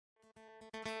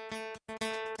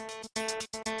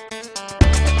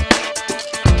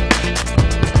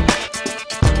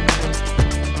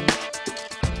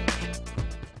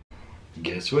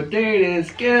Guess what day it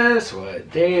is? Guess what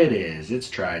day it is? It's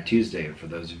Try Tuesday. For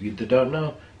those of you that don't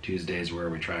know, Tuesday is where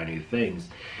we try new things.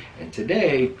 And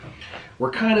today,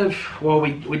 we're kind of, well,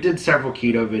 we did several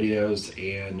keto videos,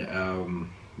 and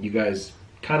you guys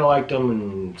kind of liked them,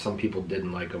 and some people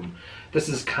didn't like them. This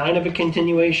is kind of a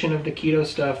continuation of the keto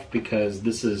stuff, because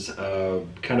this is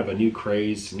kind of a new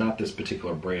craze. Not this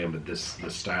particular brand, but this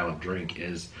style of drink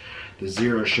is the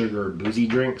zero sugar boozy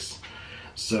drinks.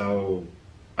 So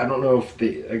I don't know if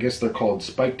I guess they're called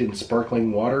spiked in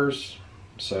sparkling waters.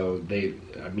 So this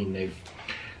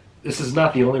is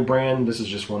not the only brand. This is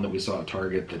just one that we saw at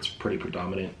Target that's pretty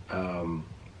predominant.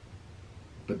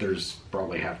 But there's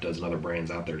probably half dozen other brands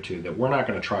out there too that we're not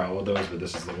going to try all of those, but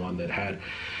this is the one that had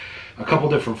a couple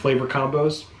different flavor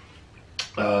combos.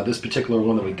 This particular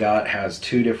one that we got has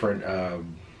four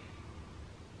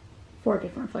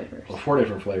different flavors. Well, 4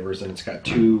 different flavors, and it's got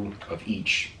 2 of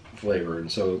each flavor.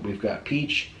 And so we've got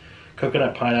peach,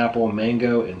 coconut, pineapple,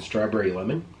 mango, and strawberry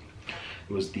lemon.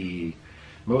 It was the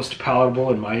most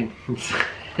palatable in my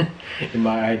in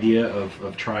my idea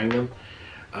of trying them,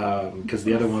 because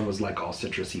the other one was like all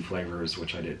citrusy flavors,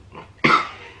 which I did.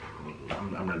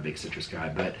 I'm not a big citrus guy,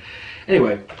 but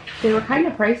anyway, they were kind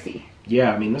of pricey.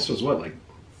 Yeah, I mean, this was what, like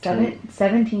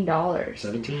 $17.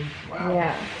 17? Wow.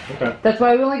 Yeah. Okay. That's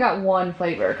why we only got one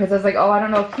flavor, because I was like, oh, I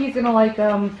don't know if he's gonna like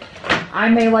them. I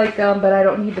may like them, but I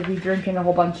don't need to be drinking a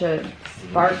whole bunch of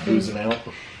sparkling. Boozing out.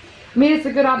 I mean, it's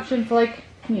a good option for, like,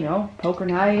 you know, poker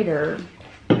night or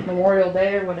Memorial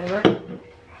Day or whatever.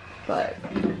 But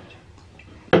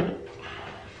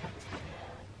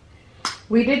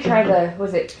we did try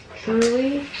was it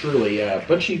Truly? Truly, yeah. A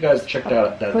bunch of you guys checked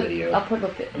out that video. I'll put the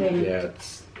thing. Yeah,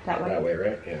 it's that way. That way,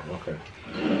 right? Yeah, okay.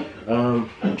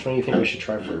 Which one do you think we should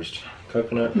try first?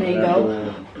 Coconut? Mango?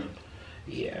 Apple?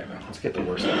 Yeah, let's get the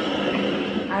worst out.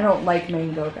 I don't like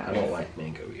mango, guys. I don't like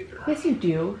mango either. Yes, you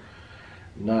do.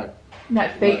 Not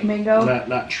fake mango?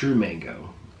 Not true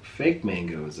mango. Fake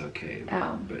mango is okay,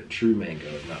 but true mango,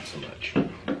 not so much.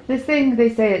 This thing, they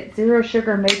say it's zero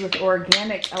sugar, made with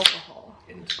organic alcohol.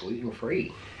 And it's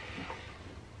gluten-free.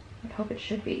 I hope it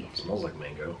should be. It smells like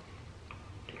mango.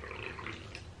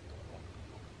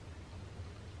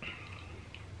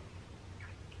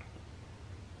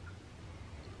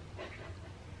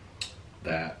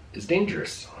 That is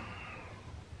dangerous.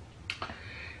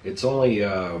 It's only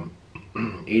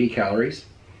 80 calories,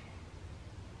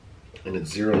 and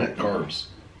it's 0 net carbs.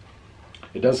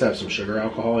 It does have some sugar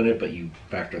alcohol in it, but you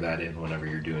factor that in whenever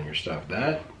you're doing your stuff.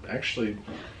 That actually,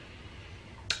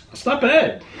 that's not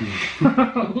bad.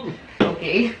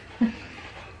 Okay.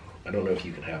 I don't know if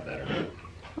you can have that or not.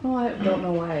 Oh, I don't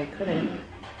know why I couldn't.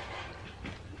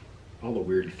 All the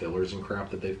weird fillers and crap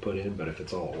that they've put in, but if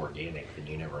it's all organic, then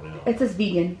you never know. It says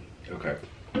vegan. Okay.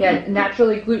 Yeah,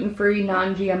 naturally gluten-free,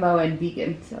 non-GMO, and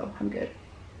vegan, so I'm good.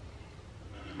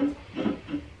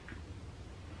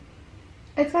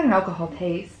 It's got an alcohol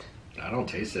taste. I don't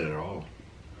taste it at all.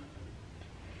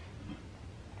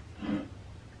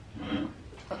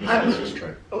 Let's just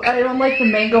try. I don't like the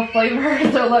mango flavor,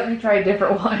 so let me try a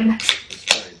different one. Let's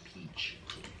try peach.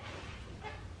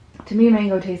 To me,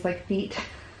 mango tastes like feet.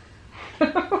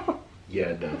 Yeah,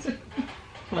 it does.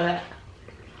 What?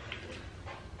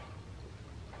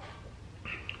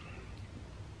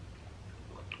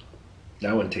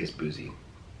 That one tastes boozy.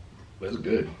 But it's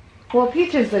good. Well,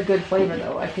 peach is a good flavor,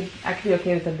 though. I could be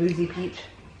okay with a boozy peach.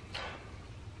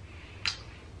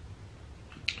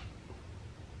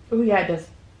 Oh yeah, it does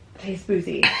taste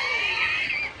boozy.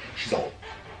 She's all.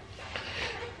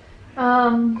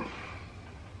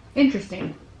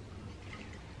 Interesting.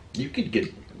 You could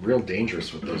get real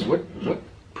dangerous with those. What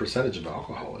percentage of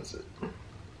alcohol is it?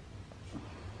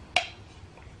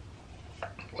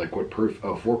 Like what proof?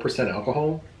 Oh, 4%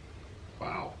 alcohol?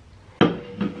 Wow.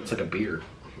 It's like a beer.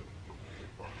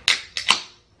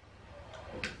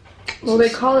 Well, they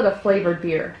call it a flavored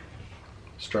beer.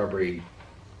 Strawberry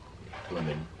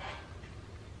lemon.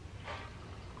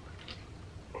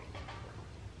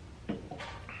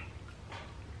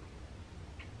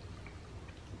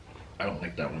 I don't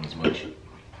like that one as much.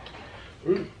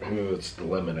 Ooh, it's the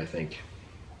lemon, I think.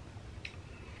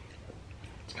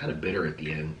 It's kind of bitter at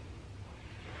the end.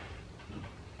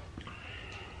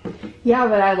 Yeah,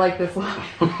 but I like this one.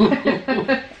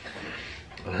 And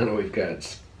then we've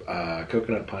got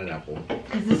coconut pineapple.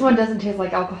 Because this one doesn't taste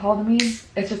like alcohol to me.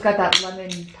 It's just got that lemon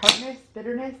tartness,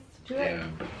 bitterness to it. Yeah.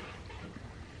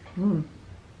 Mm.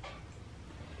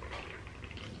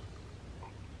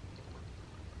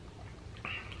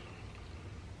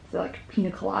 Is it like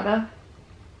pina colada?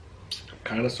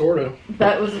 Kind of, sort of.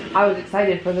 I was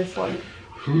excited for this one.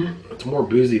 It's more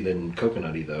boozy than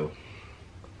coconutty, though.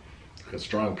 a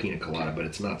strong pina colada, but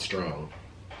it's not strong.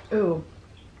 Ooh.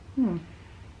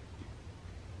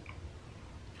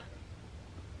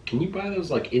 Can you buy those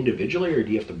like individually, or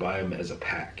do you have to buy them as a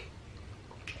pack?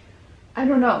 I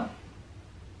don't know.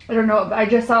 I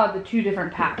just saw the 2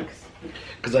 different packs.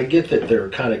 Because I get that they're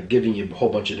kind of giving you a whole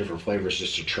bunch of different flavors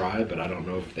just to try, but I don't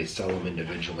know if they sell them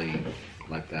individually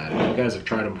like that. If you guys have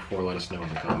tried them before, let us know in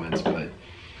the comments. But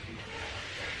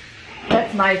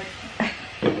That's my...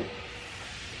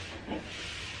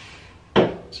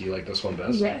 So you like this one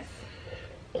best? Yes.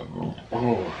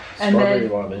 Oh, And strawberry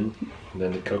then- lemon,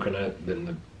 then the coconut, then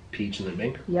the peach, and then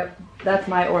mango. Yep. That's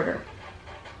my order.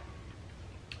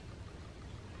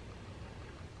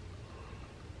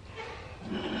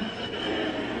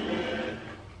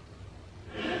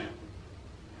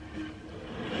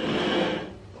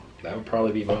 That would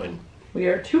probably be mine. We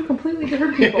are 2 completely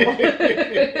different people.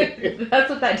 That's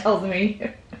what that tells me.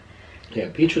 Yeah,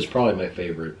 peach was probably my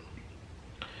favorite.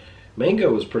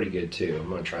 Mango was pretty good too. I'm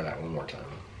gonna try that one more time.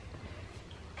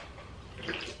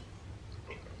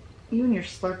 You and your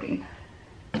slurping.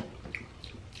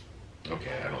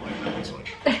 Okay, I don't like that as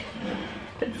much.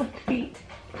 It's like feet.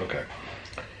 Okay.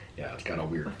 Yeah, it's got a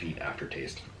weird feet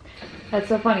aftertaste. That's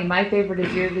so funny. My favorite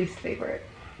is your least favorite.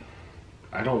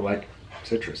 I don't like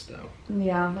citrus though.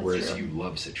 Yeah, that's Whereas true. you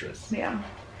love citrus. Yeah.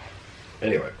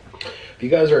 Anyway, if you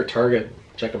guys are at Target,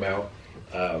 check them out.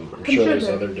 I'm sure there's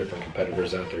other different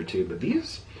competitors out there too, but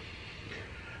these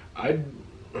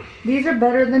are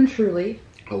better than Truly.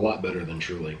 a lot better than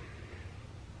Truly.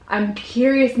 I'm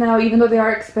curious now, even though they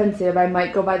are expensive, I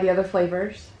might go buy the other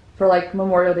flavors for like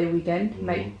Memorial Day weekend. Mm-hmm.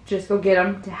 Might just go get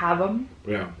them to have them.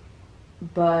 Yeah.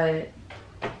 But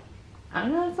I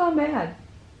don't know, it's not bad.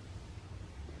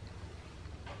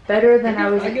 Better than I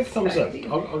was I give thumbs up.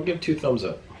 expecting. I'll give 2 thumbs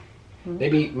up.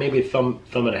 Maybe a thumb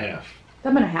and a half.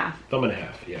 Thumb and a half. Thumb and a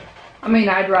half. Yeah. I mean,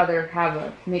 I'd rather have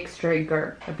a mixed drink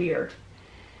or a beer.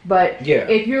 But Yeah.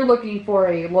 if you're looking for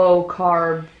a low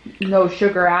carb, no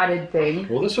sugar added thing,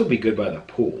 Well, this would be good by the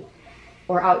pool.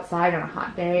 or outside on a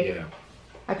hot day, Yeah.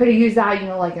 I could have used that,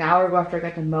 like an hour ago after I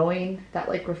got to mowing. That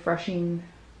like refreshing.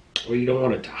 Well, you don't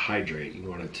want it to hydrate. You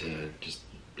want it to just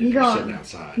if You you're don't- sitting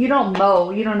outside. You don't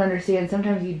mow, you don't understand.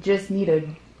 Sometimes you just need a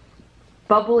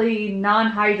bubbly,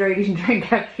 non-hydrating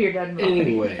drink after you're done mowing.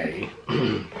 Anyway,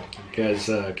 you guys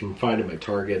can find them at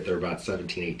Target. They're about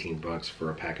 $17-18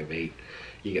 for a pack of 8.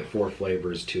 You get 4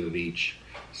 flavors, 2 of each.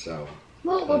 So A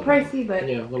little pricey, but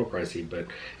yeah, a little pricey. But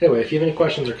anyway, if you have any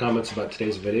questions or comments about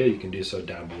today's video, you can do so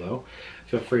down below.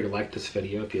 Feel free to like this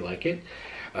video if you like it.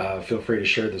 Feel free to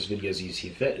share this video as you see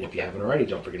fit. And if you haven't already,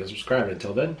 don't forget to subscribe. And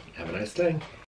until then, have a nice day.